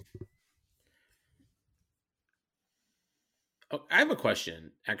do that. Oh, I have a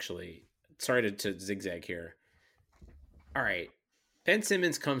question, actually. Sorry to zigzag here. All right. Ben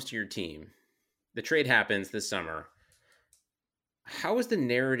Simmons comes to your team. The trade happens this summer. How is the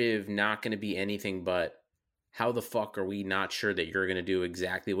narrative not going to be anything but how the fuck are we not sure that you're going to do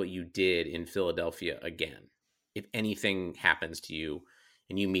exactly what you did in Philadelphia again? If anything happens to you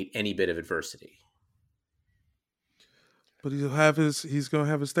and you meet any bit of adversity. But he's going to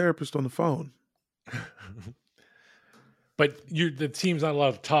have his therapist on the phone. But the team's not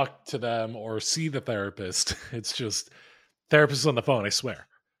allowed to talk to them or see the therapist. It's just therapist on the phone, I swear.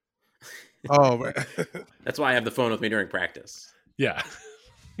 Oh, man. That's why I have the phone with me during practice. Yeah.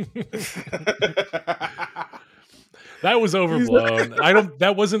 That was overblown.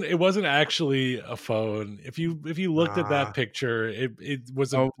 It wasn't actually a phone. If you looked at that picture, it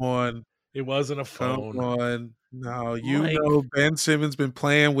wasn't it wasn't a phone. Come on. No, Mike. Ben Simmons been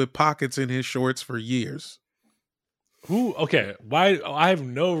playing with pockets in his shorts for years. Okay, why I have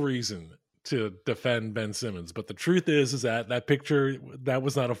no reason to defend Ben Simmons, but the truth is that picture, that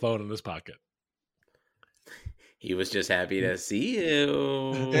was not a phone in his pocket. He was just happy to see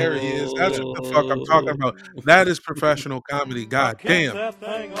you. There he is. That's what the fuck I'm talking about. That is professional comedy. God damn. That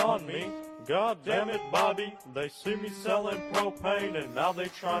thing on me. God damn it, Bobby. They see me selling propane and now they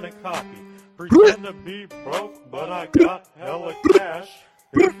trying to copy. Pretend to be broke, but I got hella cash.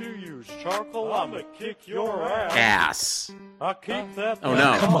 If you use charcoal, I'ma kick your ass. I keep that. Oh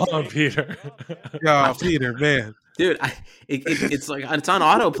no! Come on, Peter. Yo, Peter, man, dude, it's like it's on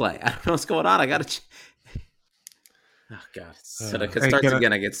autoplay. I don't know what's going on. I gotta. Oh God! So it starts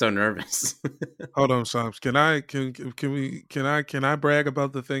again. I get so nervous. Hold on, Psalms. Can I brag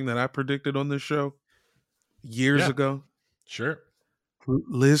about the thing that I predicted on this show years ago? Sure.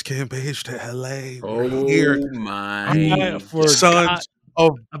 Liz Cambage to LA. Oh here. My! Sons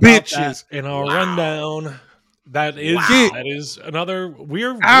of bitches in our rundown. That is another.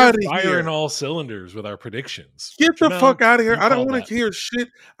 We're firing all cylinders with our predictions. Get the fuck out of here! I don't want to hear shit.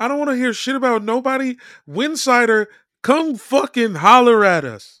 I don't want to hear shit about nobody. Winsider, come fucking holler at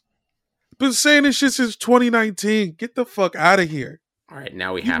us. Been saying this shit since 2019. Get the fuck out of here. All right,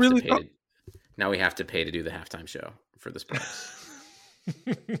 now we have to pay. Now we have to pay to do the halftime show for the Sparks.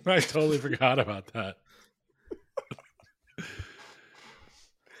 I totally forgot about that.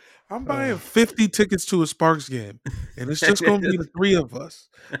 I'm buying 50 tickets to a Sparks game, and it's just going to be the three of us.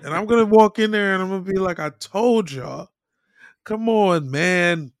 And I'm going to walk in there, and I'm going to be like, I told y'all. Come on,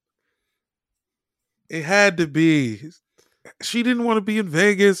 man. It had to be. She didn't want to be in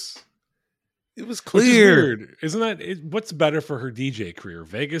Vegas. It was clear. Which is weird. Isn't that what's better for her DJ career,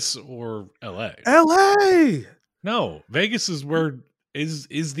 Vegas or LA? LA. No, Vegas is where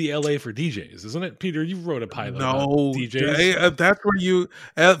is the LA for DJs, isn't it? Peter, you wrote a pilot about DJs. That's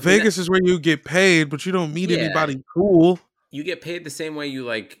where Vegas is where you get paid, but you don't meet anybody cool. You get paid the same way you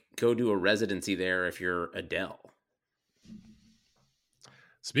like go do a residency there if you're Adele.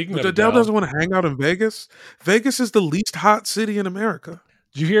 Speaking but of Adele doesn't want to hang out in Vegas. Vegas is the least hot city in America.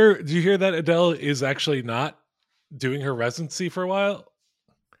 Do you hear that Adele is actually not doing her residency for a while?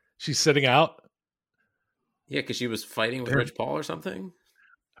 She's sitting out. Yeah, because she was fighting with Rich Paul or something.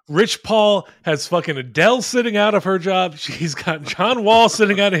 Rich Paul has fucking Adele sitting out of her job. He's got John Wall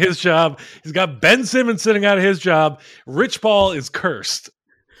sitting out of his job. He's got Ben Simmons sitting out of his job. Rich Paul is cursed.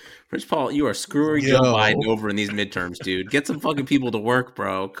 Rich Paul, you are screwing Joe Biden over in these midterms, dude. Get some fucking people to work,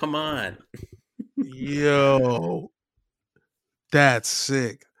 bro. Come on. Yo. That's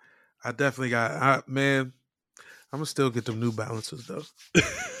sick. I definitely man, I'm going to still get them New Balances, though.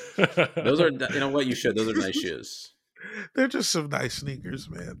 Those are, you know what? You should. Those are nice shoes. They're just some nice sneakers,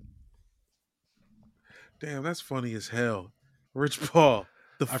 man. Damn, that's funny as hell. Rich Paul,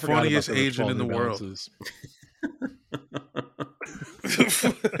 the funniest agent in the world.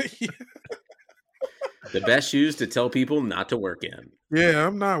 The best shoes to tell people not to work in. Yeah,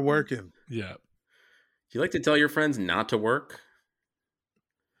 I'm not working. Yeah. You like to tell your friends not to work?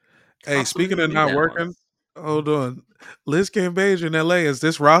 Hey, speaking of not working, hold on. Liz Cambage in LA, as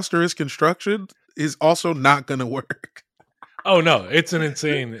this roster is constructed, is also not going to work. Oh, no. It's an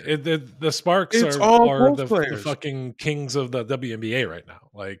insane. The Sparks are the fucking kings of the WNBA right now.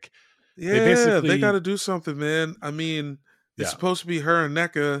 Like, they got to do something, man. I mean, it's supposed to be her and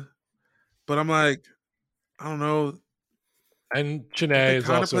NECA, but I'm like, I don't know. And Chennai is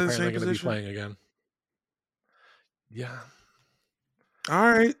also apparently going to be playing again. Yeah.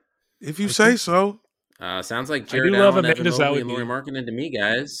 All right. If you say so. Sounds like Jared Allen, Evan Mobley, and Lauri Markkanen to me,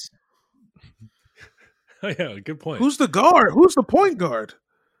 guys. Yeah, good point. Who's the guard? Who's the point guard?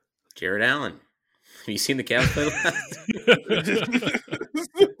 Jared Allen. Have you seen the Cavs play last?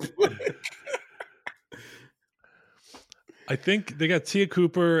 I think they got Tia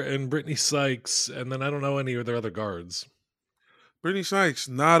Cooper and Brittany Sykes, and then I don't know any of their other guards. Brittany Sykes,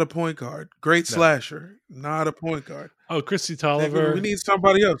 not a point guard. Great slasher, not a point guard. Oh, Chrissy Tolliver. We need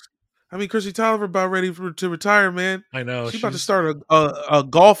somebody else. I mean, Chrissy Tolliver about ready to retire, man. I know. She's about to start a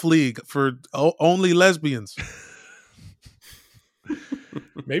golf league for only lesbians.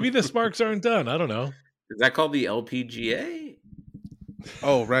 Maybe the Sparks aren't done. I don't know. Is that called the LPGA?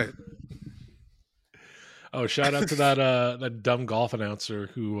 Oh, right. Oh, shout out to that dumb golf announcer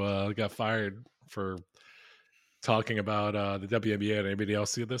who got fired for talking about the WNBA. Did anybody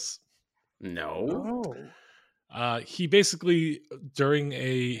else see this? No. He basically during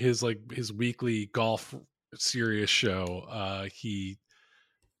his weekly golf serious show, he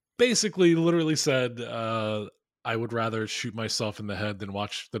basically literally said, I would rather shoot myself in the head than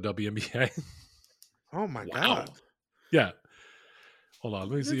watch the WNBA. Oh my Wow. God. Yeah. Hold on.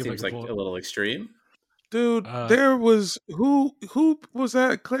 Let me see if I Seems can like pull a it. little extreme. Dude, there was who was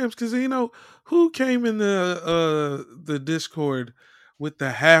that? Clams Casino. Who came in the Discord with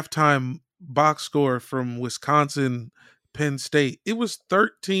the halftime box score from Wisconsin Penn State? It was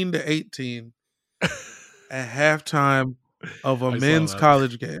 13-18 at halftime of a I saw men's that.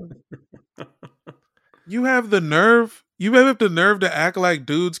 college game. You have the nerve. You have the nerve to act like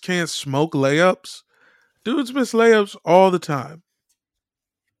dudes can't smoke layups. Dudes miss layups all the time.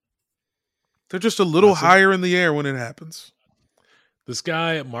 They're just a little higher in the air when it happens. This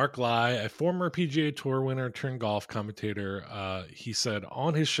guy, Mark Lai, a former PGA Tour winner turned golf commentator, he said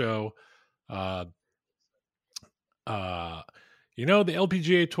on his show, the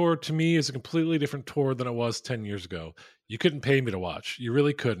LPGA Tour to me is a completely different tour than it was 10 years ago. You couldn't pay me to watch. You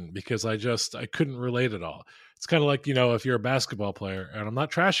really couldn't, because I couldn't relate at all. It's kind of like, if you're a basketball player, and I'm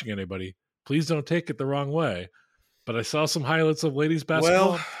not trashing anybody, please don't take it the wrong way, but I saw some highlights of ladies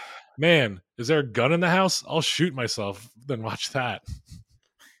basketball. Well, man, is there a gun in the house? I'll shoot myself, then watch that.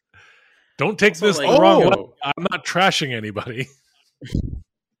 Don't take this the wrong way. I'm not trashing anybody.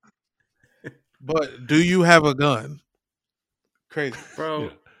 But do you have a gun? Crazy.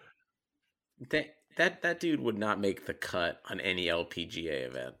 Bro. Yeah. That dude would not make the cut on any LPGA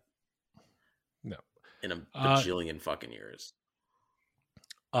event. No. In a bajillion fucking years.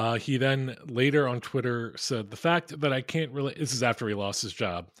 He then later on Twitter said, the fact that I can't relate, this is after he lost his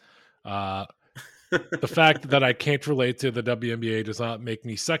job. The fact that I can't relate to the WNBA does not make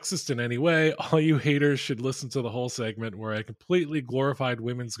me sexist in any way. All you haters should listen to the whole segment where I completely glorified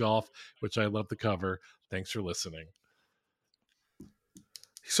women's golf, which I love to cover. Thanks for listening.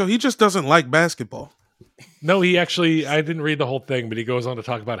 So he just doesn't like basketball. No, I didn't read the whole thing, but he goes on to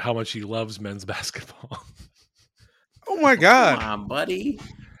talk about how much he loves men's basketball. Oh my God. Come on, buddy.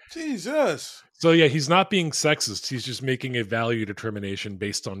 Jesus. So yeah, he's not being sexist. He's just making a value determination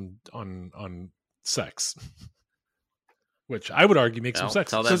based on sex, which I would argue makes him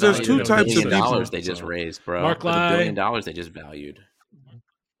sexist. So there's two types of people. They just raised, bro. Mark Lai, $1 billion they just valued.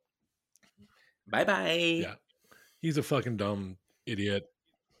 Bye bye. Yeah, he's a fucking dumb idiot.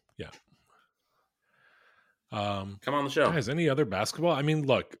 Yeah. Come on the show, guys. Any other basketball? I mean,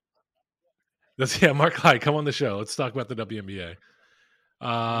 look. Mark Lai, come on the show. Let's talk about the WNBA.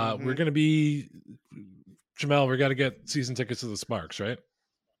 We're gonna be Jamel. We got to get season tickets to the Sparks, right?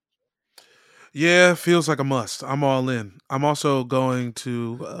 Yeah, feels like a must. I'm all in. I'm also going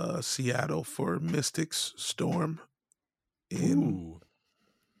to Seattle for Mystics Storm in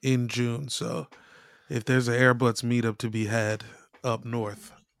June. So if there's an Airbuds meetup to be had up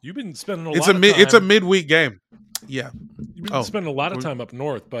north, you've been spending a lot of time. It's a midweek game. Yeah, you've been spending a lot of time up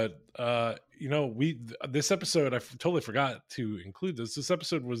north, but this episode I totally forgot to include this. This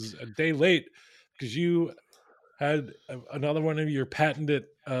episode was a day late because you had another one of your patented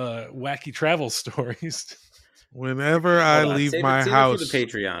wacky travel stories. Whenever I leave my house, for the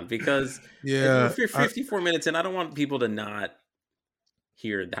Patreon, because yeah, if you're 54 minutes in, I don't want people to not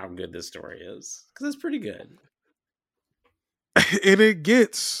hear how good this story is, because it's pretty good. And it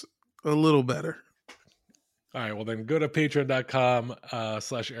gets a little better. All right, well then go to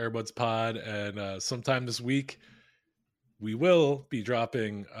patreon.com/airbudspod, and sometime this week we will be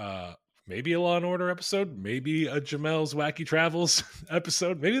dropping maybe a Law and Order episode, maybe a Jamel's Wacky Travels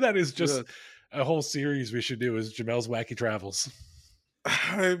episode. Maybe that is just a whole series we should do, is Jamel's Wacky Travels.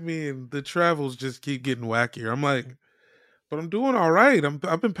 I mean, the travels just keep getting wackier. I'm like, but I'm doing all right.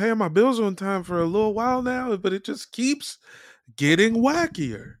 I've been paying my bills on time for a little while now, but it just keeps getting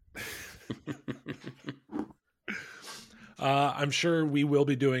wackier. I'm sure we will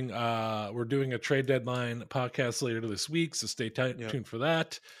be doing, we're doing a trade deadline podcast later this week, so stay tuned for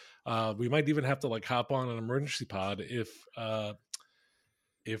that. We might even have to hop on an emergency pod if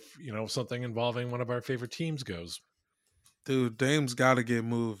something involving one of our favorite teams goes. Dude, Dame's got to get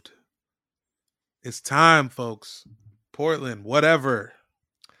moved. It's time, folks. Portland, whatever.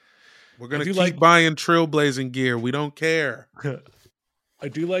 We're going to keep buying trailblazing gear. We don't care. I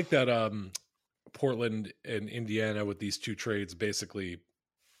do like that Portland and Indiana with these two trades basically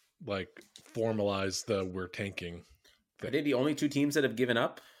formalize the we're tanking thing. Are they the only two teams that have given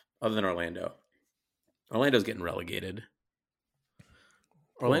up other than Orlando? Orlando's getting relegated.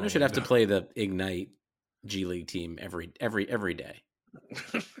 Orlando should have to play the Ignite G League team every day.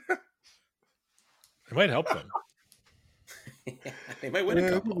 It might help them. They might win a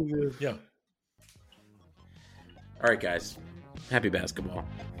couple. Yeah. All right, guys. Happy basketball.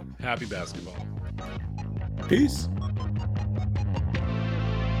 Happy basketball. Peace.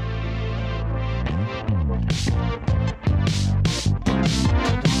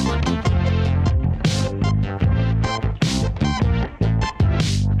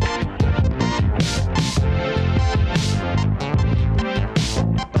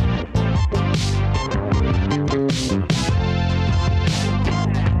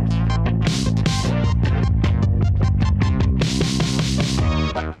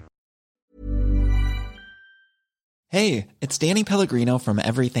 Hey, it's Danny Pellegrino from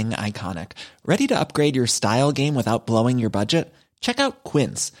Everything Iconic. Ready to upgrade your style game without blowing your budget? Check out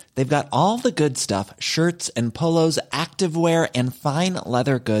Quince. They've got all the good stuff, shirts and polos, activewear, and fine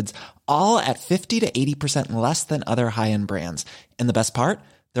leather goods, all at 50 to 80% less than other high-end brands. And the best part?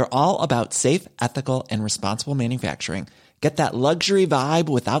 They're all about safe, ethical, and responsible manufacturing. Get that luxury vibe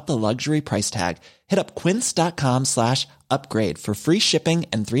without the luxury price tag. Hit up quince.com/upgrade for free shipping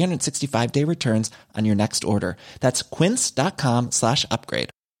and 365-day returns on your next order. That's quince.com/upgrade.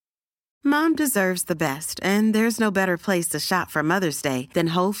 Mom deserves the best, and there's no better place to shop for Mother's Day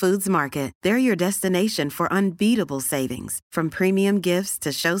than Whole Foods Market. They're your destination for unbeatable savings, from premium gifts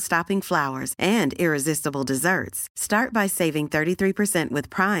to show-stopping flowers and irresistible desserts. Start by saving 33% with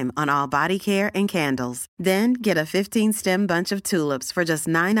Prime on all body care and candles. Then get a 15-stem bunch of tulips for just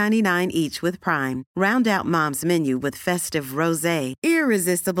 $9.99 each with Prime. Round out Mom's menu with festive rosé,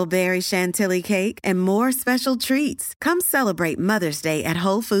 irresistible berry chantilly cake, and more special treats. Come celebrate Mother's Day at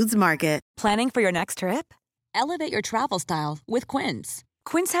Whole Foods Market. Planning for your next trip? Elevate your travel style with Quince.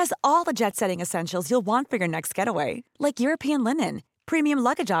 Quince has all the jet-setting essentials you'll want for your next getaway, like European linen, premium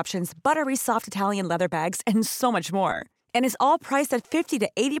luggage options, buttery soft Italian leather bags, and so much more. And is all priced at 50 to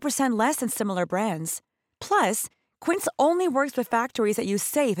 80% less than similar brands. Plus, Quince only works with factories that use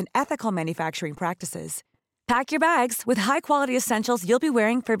safe and ethical manufacturing practices. Pack your bags with high-quality essentials you'll be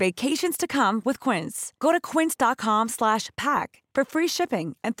wearing for vacations to come with Quince. Go to quince.com/pack for free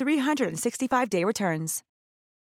shipping and 365-day returns.